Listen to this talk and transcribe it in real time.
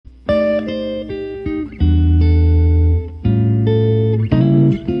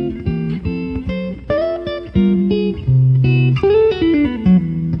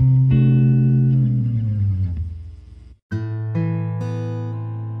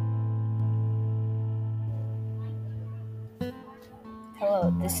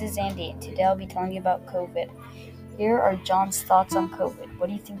Hello, this is Andy, and today I'll be telling you about COVID. Here are John's thoughts on COVID. What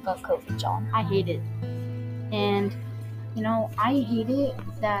do you think about COVID, John? I hate it. And, I hate it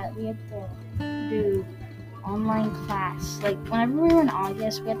that we have to do online class. Like, whenever we were in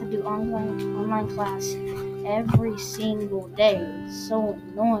August, we had to do online class every single day. It was so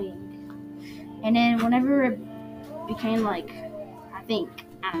annoying. And then whenever it became I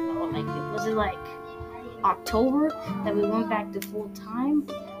don't know, was it like October that we went back to full time?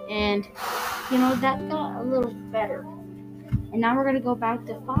 And, that got a little better. And now we're going to go back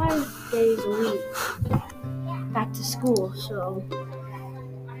to 5 days a week back to school. So,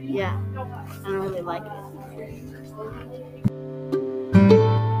 yeah, I don't really like it.